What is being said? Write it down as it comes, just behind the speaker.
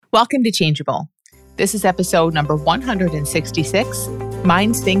Welcome to Changeable. This is episode number 166.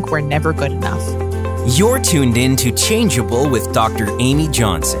 Minds think we're never good enough. You're tuned in to Changeable with Dr. Amy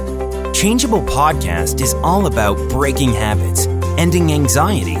Johnson. Changeable podcast is all about breaking habits, ending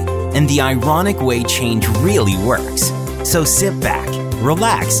anxiety, and the ironic way change really works. So sit back,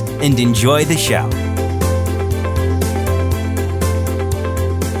 relax, and enjoy the show.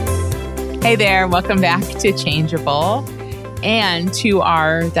 Hey there, welcome back to Changeable and to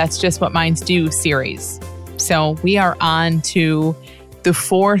our That's Just What Minds Do series. So we are on to the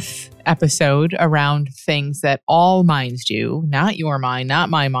fourth episode around things that all minds do, not your mind,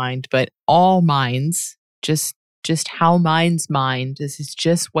 not my mind, but all minds, just how minds mind. This is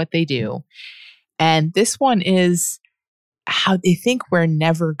just what they do. And this one is how they think we're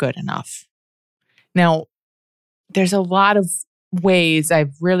never good enough. Now, there's a lot of ways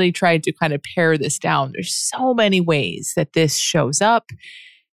I've really tried to kind of pare this down. There's so many ways that this shows up,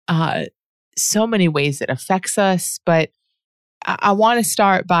 so many ways it affects us, but I want to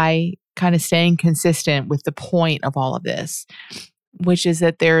start by kind of staying consistent with the point of all of this, which is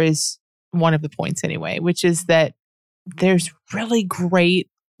that there is one of the points anyway, which is that there's really great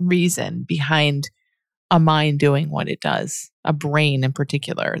reason behind a mind doing what it does, a brain in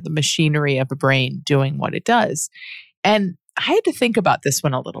particular, the machinery of a brain doing what it does. And I had to think about this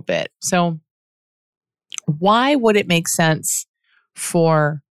one a little bit. So why would it make sense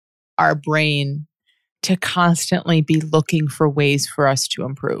for our brain to constantly be looking for ways for us to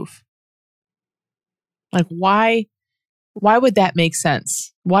improve? Like why would that make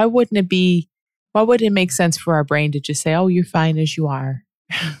sense? Why wouldn't it make sense for our brain to just say, oh, you're fine as you are.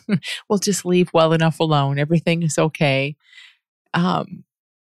 We'll just leave well enough alone. Everything is okay.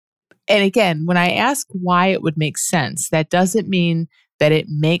 And again, when I ask why it would make sense, that doesn't mean that it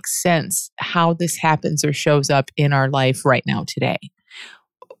makes sense how this happens or shows up in our life right now today.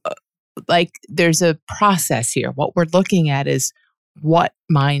 Like there's a process here. What we're looking at is what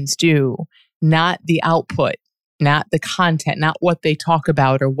minds do, not the output, not the content, not what they talk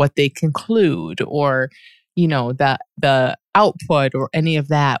about or what they conclude or, the output or any of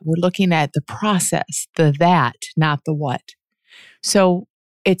that. We're looking at the process, the that, not the what. So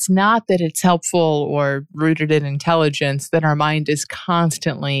it's not that it's helpful or rooted in intelligence that our mind is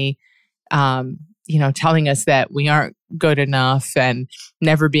constantly, telling us that we aren't good enough and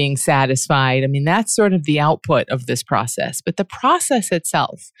never being satisfied. I mean, that's sort of the output of this process. But the process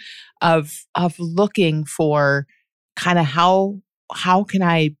itself of looking for kind of how can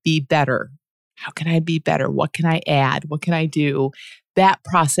I be better? How can I be better? What can I add? What can I do? That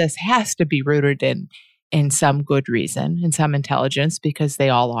process has to be rooted in some good reason, in some intelligence, because they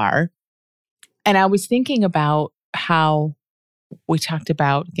all are. And I was thinking about how we talked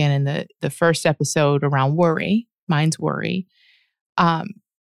about, again, in the first episode around worry, mind's worry,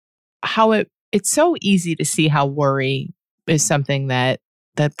 how it's so easy to see how worry is something that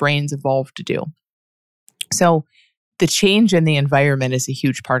brains evolved to do. So the change in the environment is a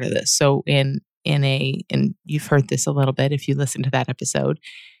huge part of this. So and you've heard this a little bit if you listen to that episode,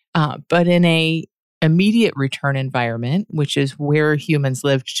 but in a immediate return environment, which is where humans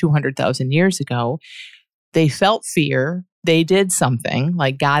lived 200,000 years ago, they felt fear. They did something,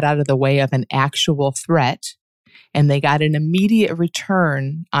 like got out of the way of an actual threat, and they got an immediate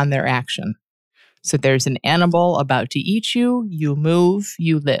return on their action. So there's an animal about to eat you, you move,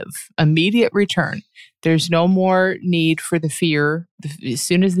 you live. Immediate return. There's no more need for the fear. As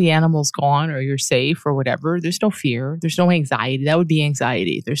soon as the animal's gone or you're safe or whatever, there's no fear. There's no anxiety. That would be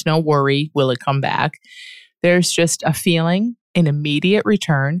anxiety. There's no worry. Will it come back? There's just a feeling, an immediate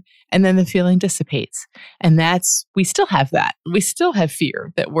return, and then the feeling dissipates. And we still have that. We still have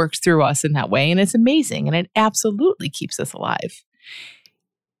fear that works through us in that way. And it's amazing. And it absolutely keeps us alive.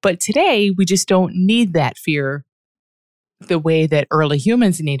 But today, we just don't need that fear the way that early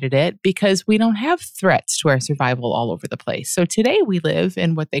humans needed it because we don't have threats to our survival all over the place. So today we live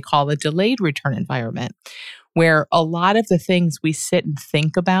in what they call a delayed return environment, where a lot of the things we sit and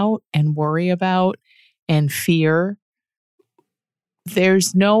think about and worry about and fear,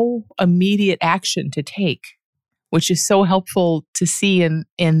 there's no immediate action to take, which is so helpful to see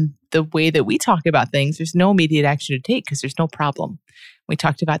in the way that we talk about things. There's no immediate action to take because there's no problem. We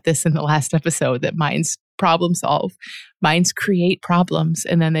talked about this in the last episode, that minds problem solve. Minds create problems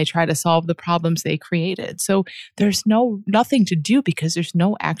and then they try to solve the problems they created. So there's nothing to do because there's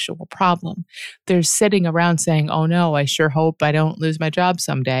no actual problem. There's sitting around saying, oh no, I sure hope I don't lose my job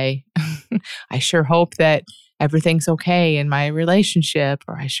someday. I sure hope that everything's okay in my relationship,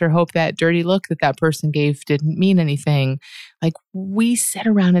 or I sure hope that dirty look that person gave didn't mean anything. Like, we sit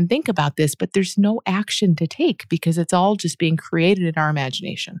around and think about this, but there's no action to take because it's all just being created in our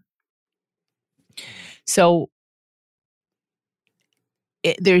imagination. So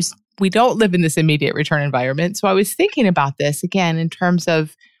we don't live in this immediate return environment. So I was thinking about this again in terms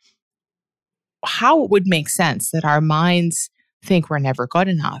of how it would make sense that our minds think we're never good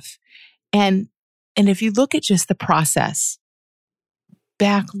enough. And if you look at just the process,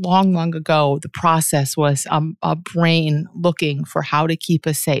 back long, long ago, the process was a brain looking for how to keep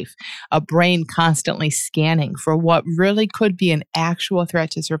us safe, a brain constantly scanning for what really could be an actual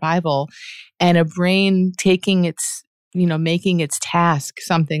threat to survival, and a brain taking its, making its task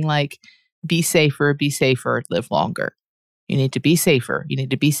something like be safer, live longer. You need to be safer. You need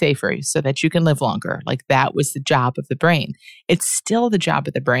to be safer so that you can live longer. Like, that was the job of the brain. It's still the job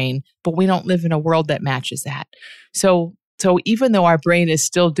of the brain, but we don't live in a world that matches that. So even though our brain is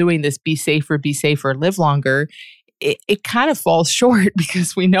still doing this be safer, live longer, it kind of falls short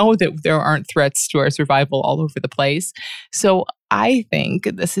because we know that there aren't threats to our survival all over the place. So I think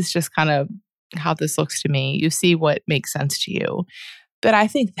this is just kind of how this looks to me. You see what makes sense to you. But I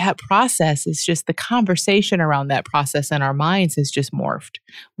think that process is just the conversation around that process in our minds has just morphed.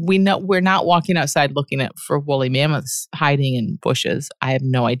 We know we're not walking outside looking for woolly mammoths hiding in bushes. I have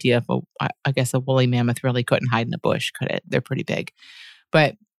no idea if I guess a woolly mammoth really couldn't hide in a bush, could it? They're pretty big.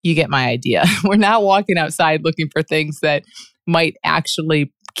 But you get my idea. We're not walking outside looking for things that might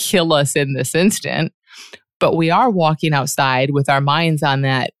actually kill us in this instant. But we are walking outside with our minds on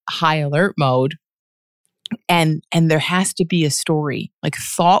that high alert mode. And there has to be a story. Like,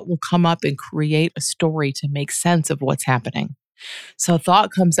 thought will come up and create a story to make sense of what's happening. So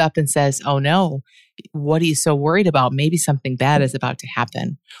thought comes up and says, oh no, what are you so worried about? Maybe something bad is about to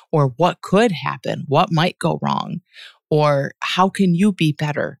happen. Or what could happen? What might go wrong? Or how can you be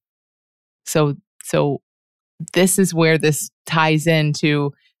better? So this is where this ties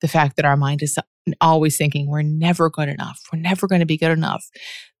into the fact that our mind is always thinking we're never good enough. We're never going to be good enough.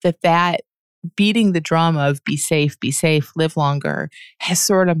 That beating the drum of be safe, live longer has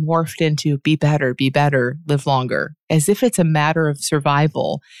sort of morphed into be better, live longer, as if it's a matter of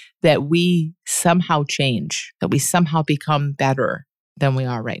survival that we somehow change, that we somehow become better than we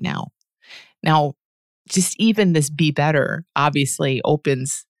are right now. Now, just even this be better obviously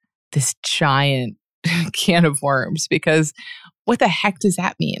opens this giant can of worms, because what the heck does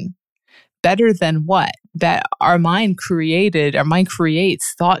that mean? Better than what? That our mind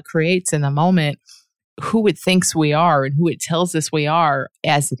creates, thought creates in the moment who it thinks we are and who it tells us we are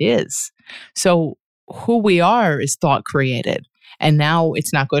as it is. So who we are is thought created. And now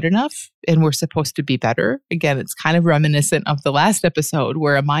it's not good enough and we're supposed to be better. Again, it's kind of reminiscent of the last episode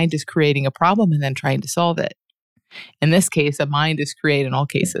where a mind is creating a problem and then trying to solve it. In this case, in all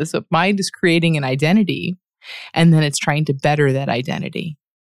cases, a mind is creating an identity and then it's trying to better that identity.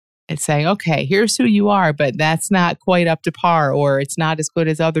 It's saying, okay, here's who you are, but that's not quite up to par, or it's not as good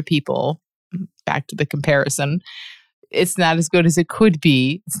as other people. Back to the comparison. It's not as good as it could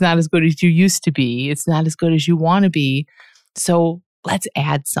be. It's not as good as you used to be. It's not as good as you want to be. So let's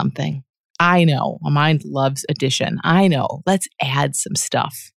add something. I know my mind loves addition. I know. Let's add some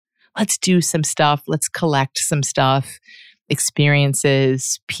stuff. Let's do some stuff. Let's collect some stuff.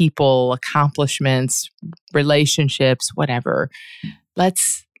 Experiences, people, accomplishments, relationships, whatever.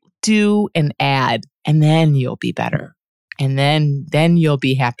 Let's do and add, and then you'll be better. And then you'll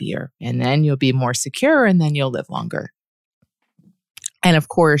be happier, and then you'll be more secure, and then you'll live longer. And of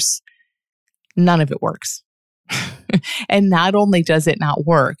course, none of it works. And not only does it not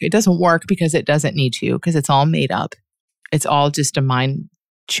work, it doesn't work because it doesn't need to, because it's all made up. It's all just a mind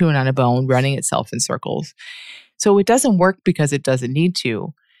chewing on a bone, running itself in circles. So it doesn't work because it doesn't need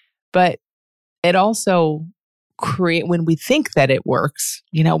to, but it also when we think that it works,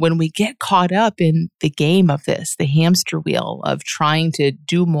 when we get caught up in the game of this, the hamster wheel of trying to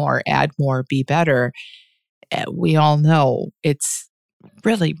do more, add more, be better, we all know it's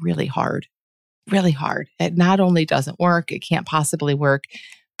really, really hard. Really hard. It not only doesn't work, it can't possibly work,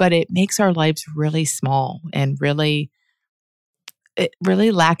 but it makes our lives really small and really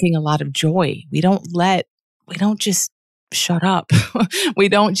lacking a lot of joy. We don't just shut up. We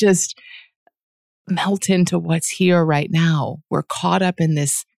don't just melt into what's here right now. We're caught up in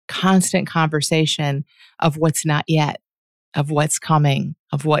this constant conversation of what's not yet, of what's coming,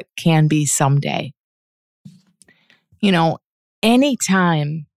 of what can be someday.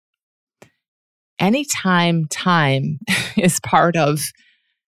 Anytime time is part of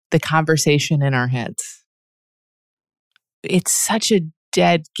the conversation in our heads, it's such a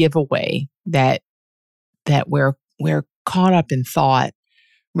dead giveaway that that we're caught up in thought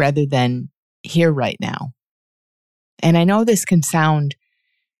rather than here right now. And I know this can sound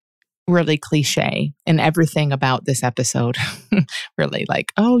really cliche, and everything about this episode really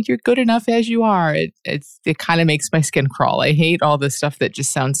like, oh, you're good enough as you are. It kind of makes my skin crawl. I hate all this stuff that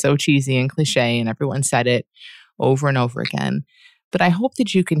just sounds so cheesy and cliche, and everyone said it over and over again. But I hope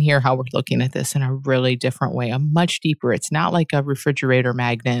that you can hear how we're looking at this in a really different way, a much deeper. It's not like a refrigerator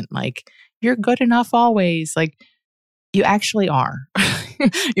magnet, like you're good enough always. Like you actually are.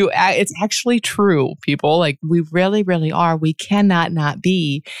 It's actually true, people. Like we really, really are. We cannot not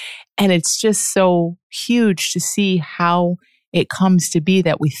be. And it's just so huge to see how it comes to be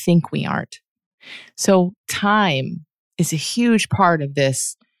that we think we aren't. So time is a huge part of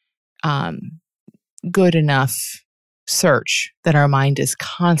this good enough search that our mind is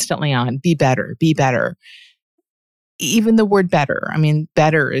constantly on. Be better, be better. Even the word better, I mean,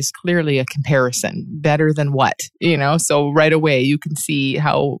 better is clearly a comparison. Better than what? So right away you can see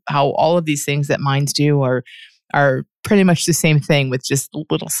how all of these things that minds do are pretty much the same thing with just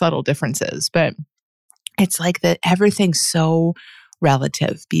little subtle differences. But it's like that everything's so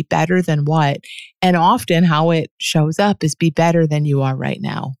relative. Be better than what? And often how it shows up is be better than you are right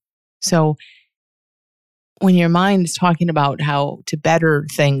now. So when your mind is talking about how to better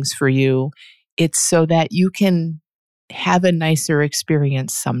things for you, it's so that you can have a nicer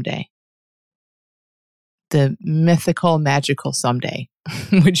experience someday. The mythical, magical someday,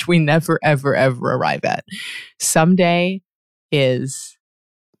 which we never, ever, ever arrive at. Someday is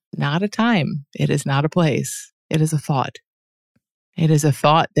not a time. It is not a place. It is a thought. It is a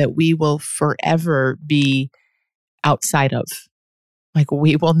thought that we will forever be outside of. Like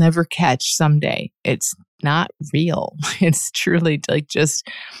we will never catch someday. It's not real. It's truly like just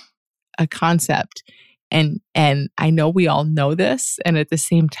a concept. And I know we all know this. And at the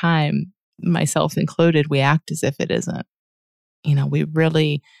same time, myself included, we act as if it isn't. We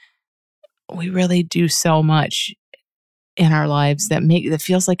really do so much in our lives that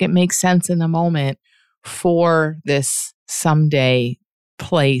feels like it makes sense in the moment for this someday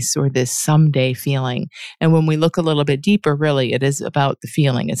place or this someday feeling. And when we look a little bit deeper, really, it is about the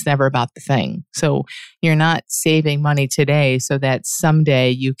feeling. It's never about the thing. So you're not saving money today so that someday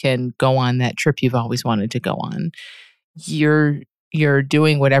you can go on that trip you've always wanted to go on. You're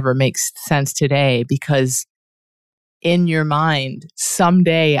doing whatever makes sense today because in your mind,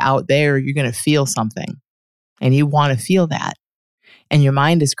 someday out there, you're going to feel something and you want to feel that. And your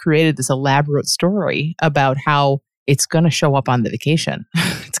mind has created this elaborate story about how it's going to show up on the vacation.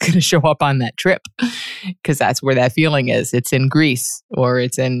 It's going to show up on that trip because that's where that feeling is. It's in Greece or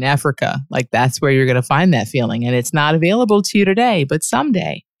it's in Africa. Like that's where you're going to find that feeling. And it's not available to you today, but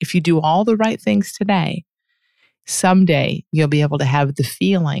someday, if you do all the right things today, someday you'll be able to have the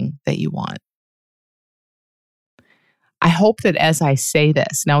feeling that you want. I hope that as I say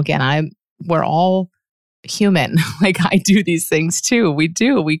this, now again, we're all human. Like I do these things too.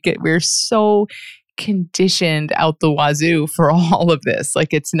 We're so conditioned out the wazoo for all of this.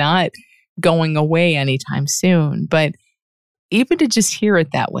 Like it's not going away anytime soon. But even to just hear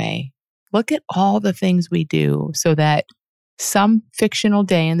it that way, look at all the things we do so that some fictional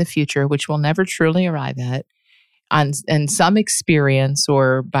day in the future, which we'll never truly arrive at, and some experience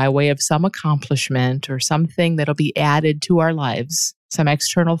or by way of some accomplishment or something that'll be added to our lives, some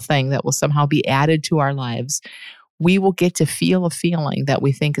external thing that will somehow be added to our lives, we will get to feel a feeling that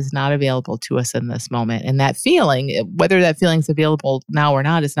we think is not available to us in this moment. And that feeling, whether that feeling is available now or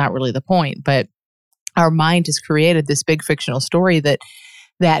not, is not really the point. But our mind has created this big fictional story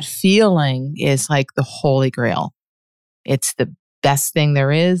that feeling is like the holy grail. It's the best thing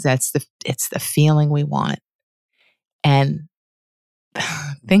there is. It's the feeling we want. And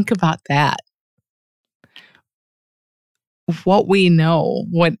think about that. What we know,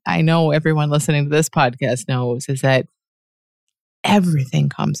 what I know everyone listening to this podcast knows is that everything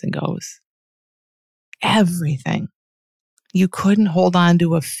comes and goes. Everything. You couldn't hold on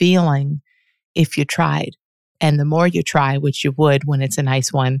to a feeling if you tried. And the more you try, which you would when it's a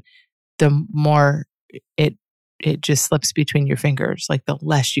nice one, the more it just slips between your fingers, like the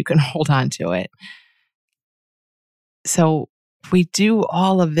less you can hold on to it. So we do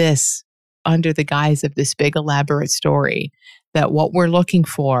all of this under the guise of this big elaborate story that what we're looking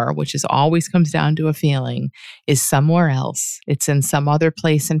for, which is always comes down to a feeling, is somewhere else. It's in some other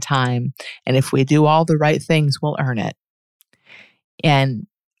place and time. And if we do all the right things, we'll earn it. And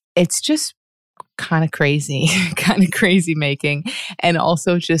it's just kind of crazy making, and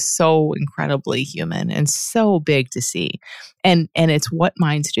also just so incredibly human and so big to see. And it's what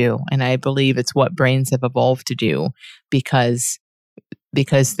minds do. And I believe it's what brains have evolved to do because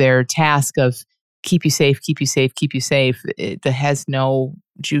their task of keep you safe, keep you safe, keep you safe, that has no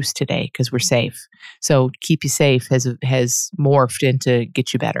juice today because we're safe. So keep you safe has morphed into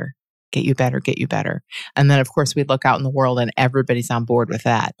get you better, get you better, get you better. And then, of course, we look out in the world and everybody's on board with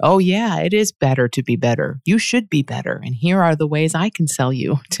that. Oh, yeah, it is better to be better. You should be better. And here are the ways I can sell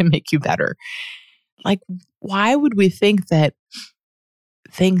you to make you better. Like, why would we think that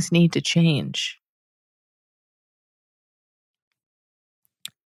things need to change?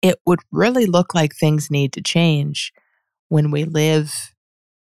 It would really look like things need to change when we live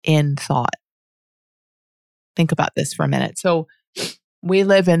in thought. Think about this for a minute. So we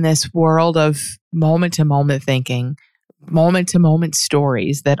live in this world of moment-to-moment thinking, moment-to-moment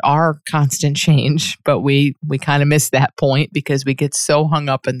stories that are constant change, but we kind of miss that point because we get so hung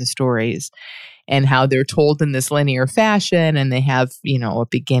up in the stories and how they're told in this linear fashion, and they have, a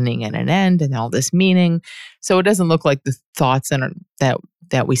beginning and an end and all this meaning. So it doesn't look like the thoughts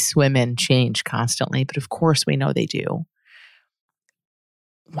that we swim in change constantly, but of course we know they do.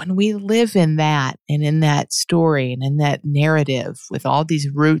 When we live in that and in that story and in that narrative with all these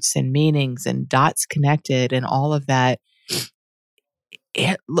roots and meanings and dots connected and all of that,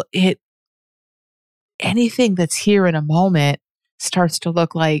 it anything that's here in a moment starts to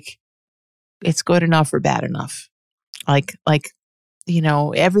look like it's good enough or bad enough. Like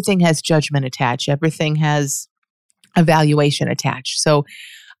everything has judgment attached. Everything has evaluation attached. So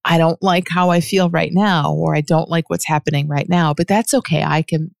I don't like how I feel right now, or I don't like what's happening right now, but that's okay. I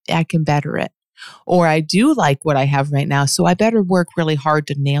can better it. Or I do like what I have right now, so I better work really hard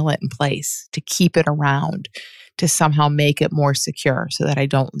to nail it in place, to keep it around, to somehow make it more secure so that I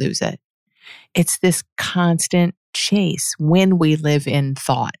don't lose it. It's this constant chase when we live in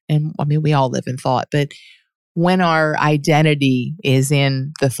thought. And I mean, we all live in thought, but when our identity is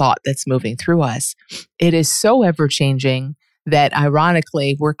in the thought that's moving through us, it is so ever changing that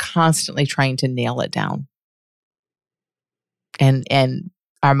ironically, we're constantly trying to nail it down. And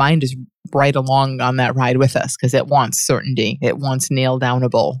our mind is right along on that ride with us because it wants certainty. It wants nail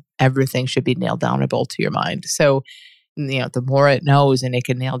downable. Everything should be nail downable to your mind. So, the more it knows and it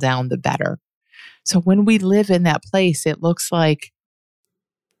can nail down, the better. So when we live in that place, it looks like,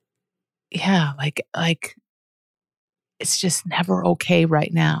 like it's just never okay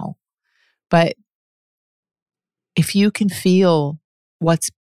right now. But if you can feel what's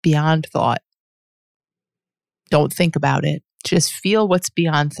beyond thought, don't think about it. Just feel what's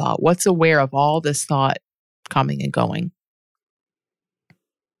beyond thought. What's aware of all this thought coming and going?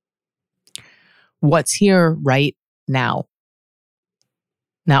 What's here right now?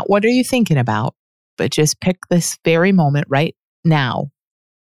 Not what are you thinking about, but just pick this very moment right now.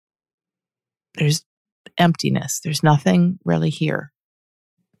 There's emptiness. There's nothing really here.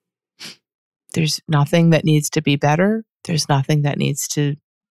 There's nothing that needs to be better. There's nothing that needs to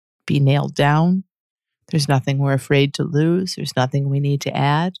be nailed down. There's nothing we're afraid to lose. There's nothing we need to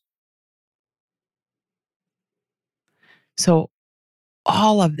add. So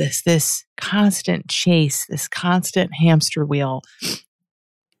all of this constant chase, this constant hamster wheel,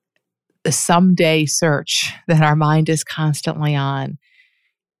 the someday search that our mind is constantly on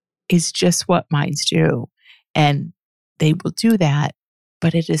is just what minds do. And they will do that,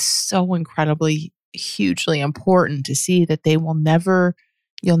 but it is so incredibly, hugely important to see that you'll never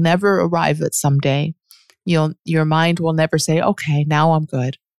arrive at someday. Your mind will never say, okay, now I'm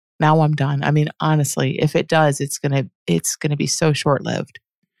good. Now I'm done. I mean, honestly, if it does, it's going to be so short-lived.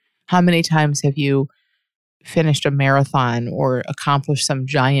 How many times have you finished a marathon or accomplished some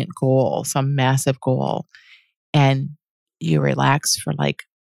giant goal, some massive goal, and you relax for like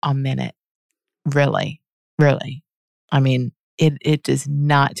a minute? Really, really. I mean, it does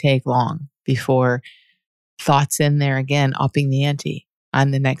not take long before thoughts in there again, upping the ante on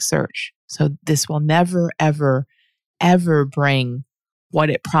the next search. So this will never, ever, ever bring what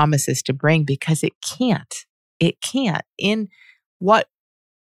it promises to bring because it can't. It can't. In what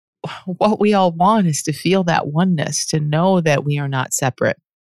we all want is to feel that oneness, to know that we are not separate,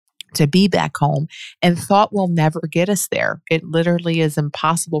 to be back home. And thought will never get us there. It literally is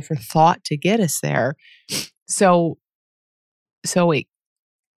impossible for thought to get us there. So it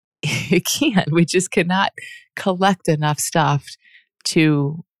can't. We just cannot collect enough stuff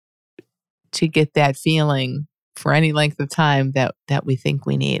to get that feeling for any length of time that we think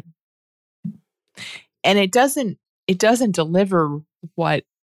we need. And it doesn't deliver what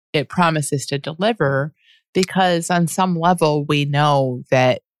it promises to deliver, because on some level we know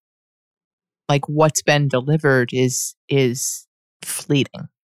that like what's been delivered is fleeting.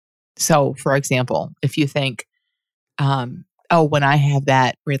 So for example, if you think, when I have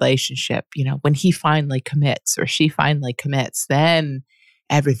that relationship, when he finally commits or she finally commits, then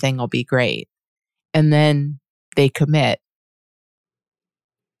everything will be great. and then they commit,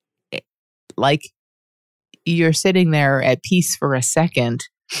 like you're sitting there at peace for a second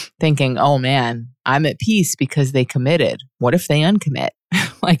thinking, oh man, I'm at peace because they committed. What if they uncommit?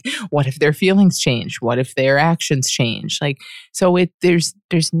 Like, what if their feelings change? What if their actions change? Like, so there's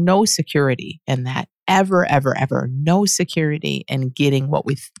no security in that. Ever, no security in getting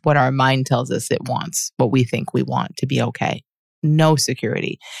what our mind tells us it wants, what we think we want to be okay. No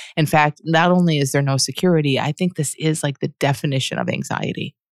security. In fact, not only is there no security, I think this is like the definition of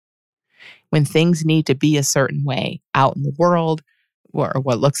anxiety. When things need to be a certain way out in the world, or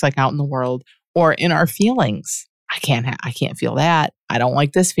what looks like out in the world, or in our feelings. I can't feel that. I don't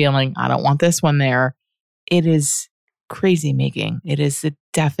like this feeling. I don't want this one there. It is crazy making. It is the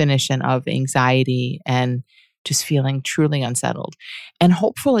definition of anxiety and just feeling truly unsettled. And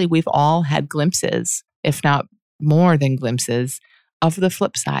hopefully we've all had glimpses, if not more than glimpses, of the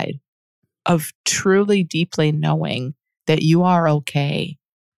flip side, of truly deeply knowing that you are okay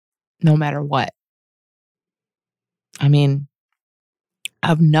no matter what. I mean,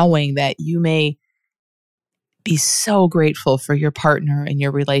 of knowing that you may be so grateful for your partner and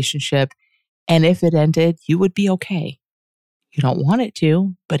your relationship, and if it ended, you would be okay. You don't want it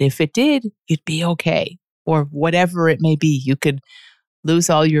to, but if it did, you'd be okay. Or whatever it may be, you could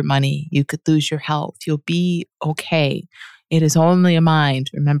lose all your money, you could lose your health, you'll be okay. It is only a mind.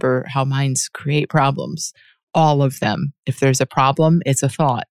 Remember how minds create problems, all of them. If there's a problem, it's a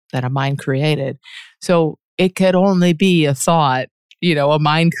thought that a mind created. So it could only be a thought, a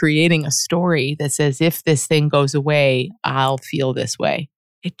mind creating a story that says, if this thing goes away, I'll feel this way.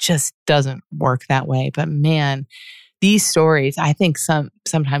 It just doesn't work that way. But man, these stories, I think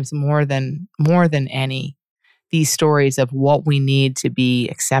sometimes more than any, these stories of what we need to be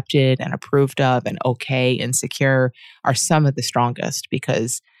accepted and approved of and okay and secure are some of the strongest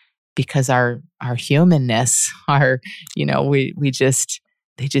because our humanness, they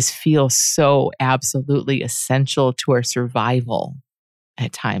just feel so absolutely essential to our survival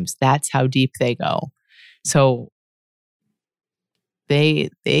at times. That's how deep they go. So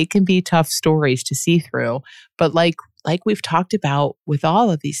they can be tough stories to see through, but like we've talked about with all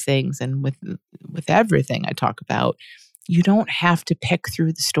of these things and with everything I talk about, you don't have to pick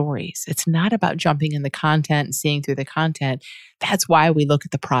through the stories. It's not about jumping in the content and seeing through the content. That's why we look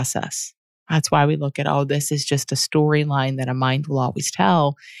at the process. That's why we look at, this is just a storyline that a mind will always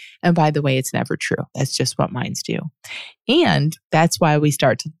tell. And by the way, it's never true. That's just what minds do. And that's why we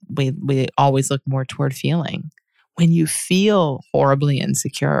always look more toward feeling. When you feel horribly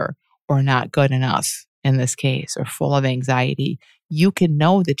insecure or not good enough, in this case, or full of anxiety, you can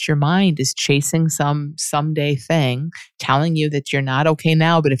know that your mind is chasing some someday thing, telling you that you're not okay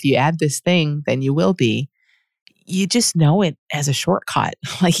now, but if you add this thing, then you will be. You just know it as a shortcut.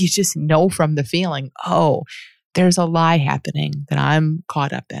 Like you just know from the feeling, there's a lie happening that I'm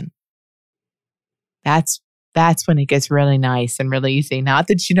caught up in. That's when it gets really nice and really easy. Not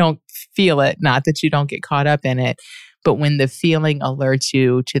that you don't feel it, not that you don't get caught up in it, but when the feeling alerts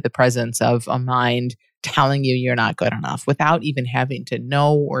you to the presence of a mind telling you you're not good enough without even having to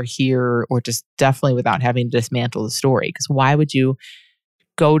know or hear, or just definitely without having to dismantle the story. Because why would you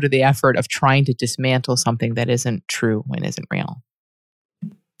go to the effort of trying to dismantle something that isn't true and isn't real?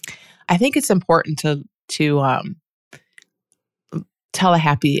 I think it's important to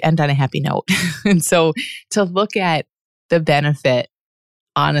end on a happy note. And so to look at the benefit,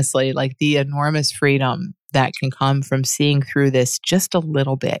 honestly, like the enormous freedom that can come from seeing through this just a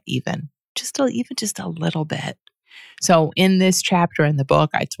little bit, even just a little bit. So in this chapter in the book,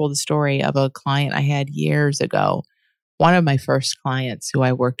 I told the story of a client I had years ago. One of my first clients who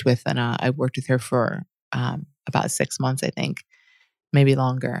I worked with, and I worked with her for about 6 months, I think, maybe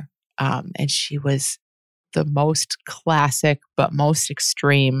longer. And she was the most classic, but most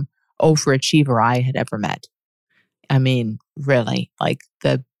extreme overachiever I had ever met. I mean, really, like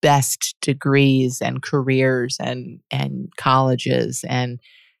the best degrees and careers and colleges and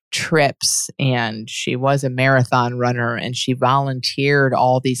trips. And she was a marathon runner, and she volunteered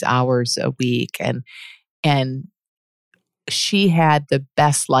all these hours a week. And she had the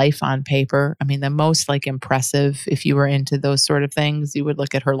best life on paper. I mean, the most impressive, if you were into those sort of things, you would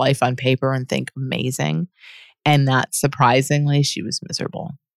look at her life on paper and think amazing. And not surprisingly, she was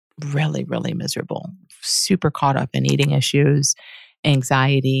miserable, really, really miserable, super caught up in eating issues,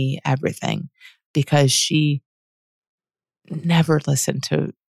 anxiety, everything, because she never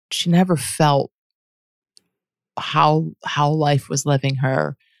she never felt how life was living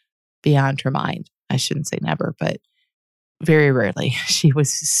her beyond her mind. I shouldn't say never, but very rarely. She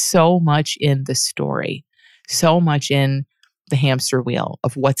was so much in the story, so much in the hamster wheel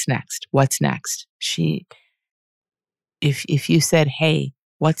of what's next, what's next. If you said, hey,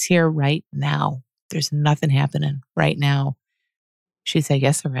 what's here right now? There's nothing happening right now. She'd say,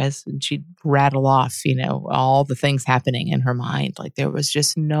 yes, there is. And she'd rattle off, all the things happening in her mind. Like there was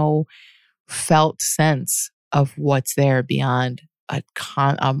just no felt sense of what's there beyond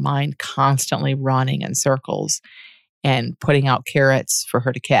a mind constantly running in circles and putting out carrots for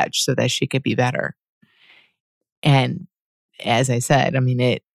her to catch so that she could be better. And as I said,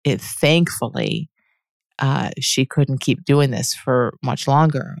 it thankfully, she couldn't keep doing this for much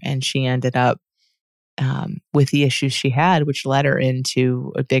longer. And she ended up with the issues she had, which led her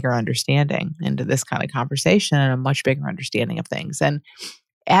into a bigger understanding, into this kind of conversation and a much bigger understanding of things. And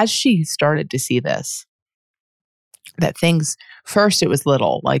as she started to see this, that things, first it was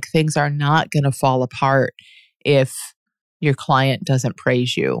little, like things are not going to fall apart if your client doesn't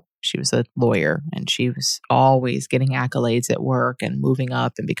praise you. She was a lawyer and she was always getting accolades at work and moving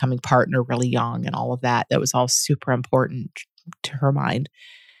up and becoming partner really young and all of that. That was all super important to her mind.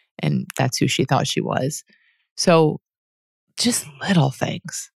 And that's who she thought she was. So just little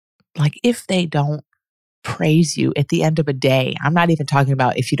things, like if they don't praise you at the end of a day, I'm not even talking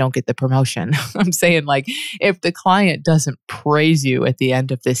about if you don't get the promotion. I'm saying like if the client doesn't praise you at the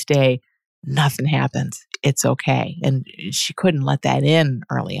end of this day, nothing happens. It's okay. And she couldn't let that in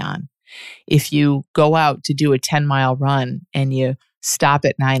early on. If you go out to do a 10-mile run and you stop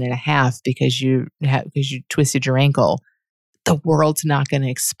at 9.5 because you twisted your ankle, the world's not going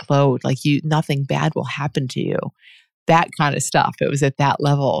to explode. Like nothing bad will happen to you. That kind of stuff. It was at that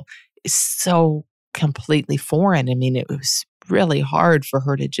level. It's so completely foreign. It was really hard for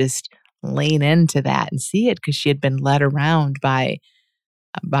her to just lean into that and see it because she had been led around by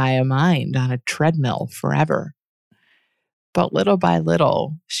a mind on a treadmill forever. But little by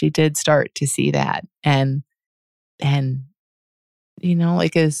little, she did start to see that. And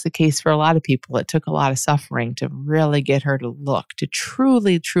like is the case for a lot of people, it took a lot of suffering to really get her to look, to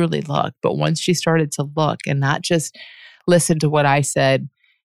truly, truly look. But once she started to look and not just listen to what I said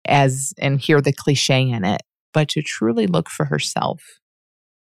and hear the cliche in it, but to truly look for herself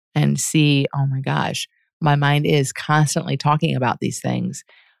and see, oh my gosh, my mind is constantly talking about these things.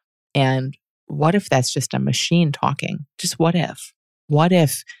 And what if that's just a machine talking? Just what if? What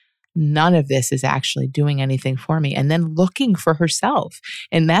if none of this is actually doing anything for me? And then looking for herself.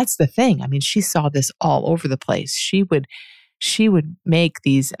 And that's the thing. She saw this all over the place. She would make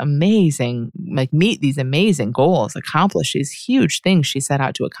these amazing, meet these amazing goals, accomplish these huge things she set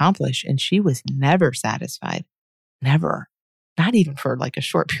out to accomplish. And she was never satisfied. Never. Not even for a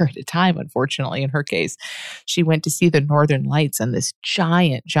short period of time, unfortunately, in her case. She went to see the Northern Lights on this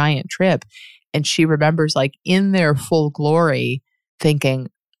giant, giant trip. And she remembers in their full glory thinking,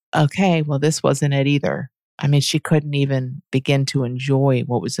 okay, well, this wasn't it either. She couldn't even begin to enjoy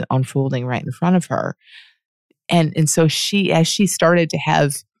what was unfolding right in front of her. And so as she started to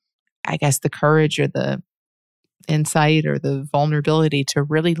have, I guess, the courage or the insight or the vulnerability to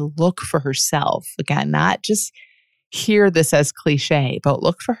really look for herself, again, not just hear this as cliche, but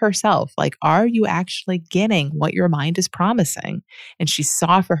look for herself. Are you actually getting what your mind is promising? And she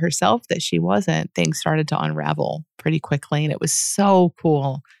saw for herself that she wasn't. Things started to unravel pretty quickly. And it was so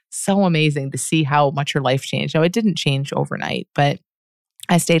cool, so amazing to see how much her life changed. Now, it didn't change overnight, but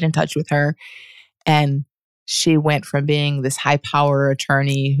I stayed in touch with her. And she went from being this high power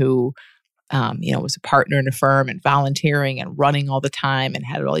attorney who was a partner in a firm and volunteering and running all the time and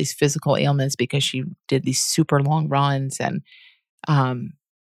had all these physical ailments because she did these super long runs, and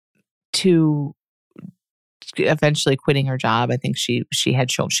to eventually quitting her job. I think she had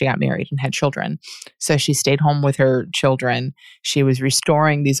children. She got married and had children. So she stayed home with her children. She was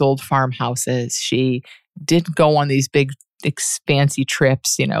restoring these old farmhouses. She didn't go on these big fancy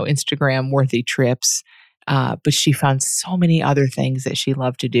trips, Instagram worthy trips. But she found so many other things that she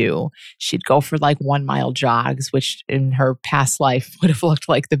loved to do. She'd go for 1 mile jogs, which in her past life would have looked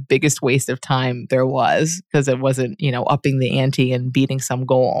like the biggest waste of time there was because it wasn't, upping the ante and beating some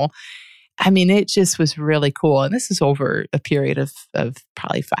goal. It just was really cool. And this is over a period of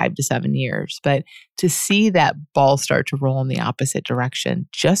probably 5 to 7 years. But to see that ball start to roll in the opposite direction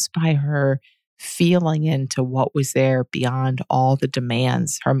just by her feeling into what was there beyond all the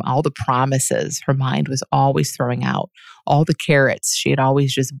demands, all the promises her mind was always throwing out, all the carrots she had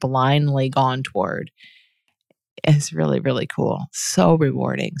always just blindly gone toward, is really, really cool. So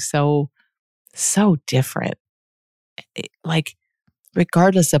rewarding, so different.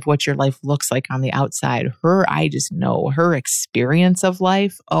 Regardless of what your life looks like on the outside, I just know her experience of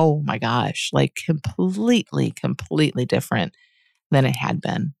life, oh my gosh, completely, completely different than it had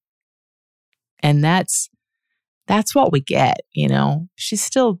been. And that's that's what we get, you know. She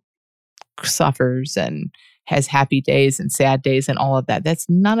still suffers and has happy days and sad days and all of that.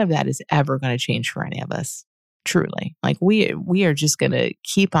 None of that is ever going to change for any of us. Truly. Like we are just going to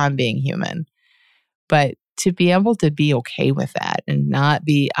keep on being human. But to be able to be okay with that and not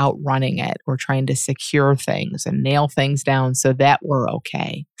be outrunning it or trying to secure things and nail things down so that we're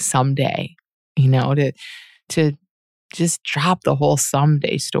okay someday, you know, to just drop the whole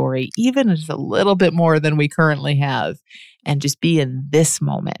someday story, even just a little bit more than we currently have, and just be in this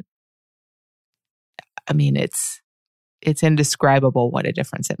moment. I mean, it's indescribable what a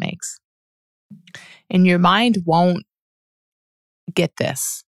difference it makes. And your mind won't get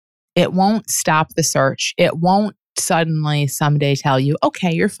this. It won't stop the search. It won't suddenly someday tell you,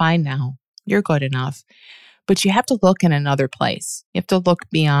 okay, you're fine now. You're good enough. But you have to look in another place. You have to look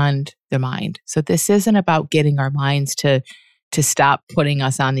beyond the mind. So this isn't about getting our minds to stop putting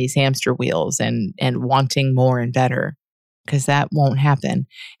us on these hamster wheels and wanting more and better, because that won't happen.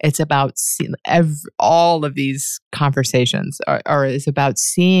 It's about all of these conversations is about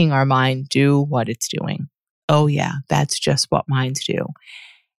seeing our mind do what it's doing. Oh yeah, that's just what minds do.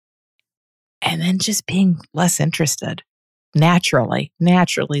 And then just being less interested, naturally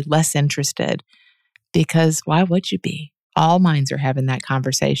less interested, because why would you be? All minds are having that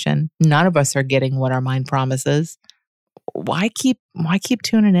conversation. None of us are getting what our mind promises. Why keep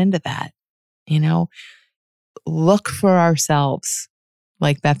tuning into that? You know, look for ourselves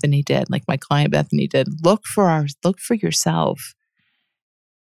like Bethany did, like my client Bethany did. Look for yourself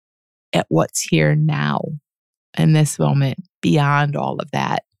at what's here now in this moment, beyond all of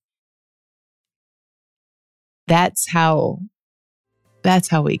that. That's how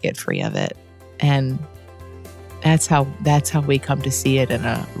we get free of it. And that's how we come to see it in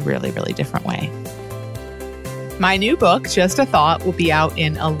a really, really different way. My new book, Just a Thought, will be out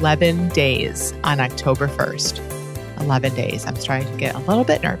in 11 days on October 1st. 11 days. I'm starting to get a little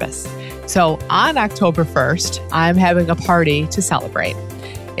bit nervous. So on October 1st, I'm having a party to celebrate.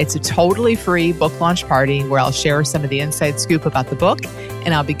 It's a totally free book launch party where I'll share some of the inside scoop about the book,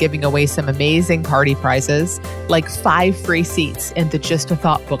 and I'll be giving away some amazing party prizes, like 5 free seats in the Just a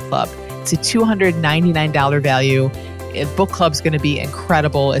Thought book club. It's a $299 value. Book club's going to be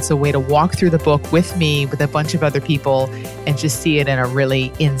incredible. It's a way to walk through the book with me, with a bunch of other people, and just see it in a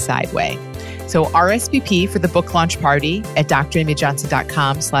really inside way. So RSVP for the book launch party at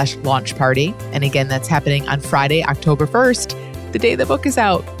dramyjohnson.com/launch party. And again, that's happening on Friday, October 1st, the day the book is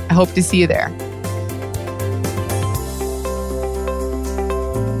out. I hope to see you there.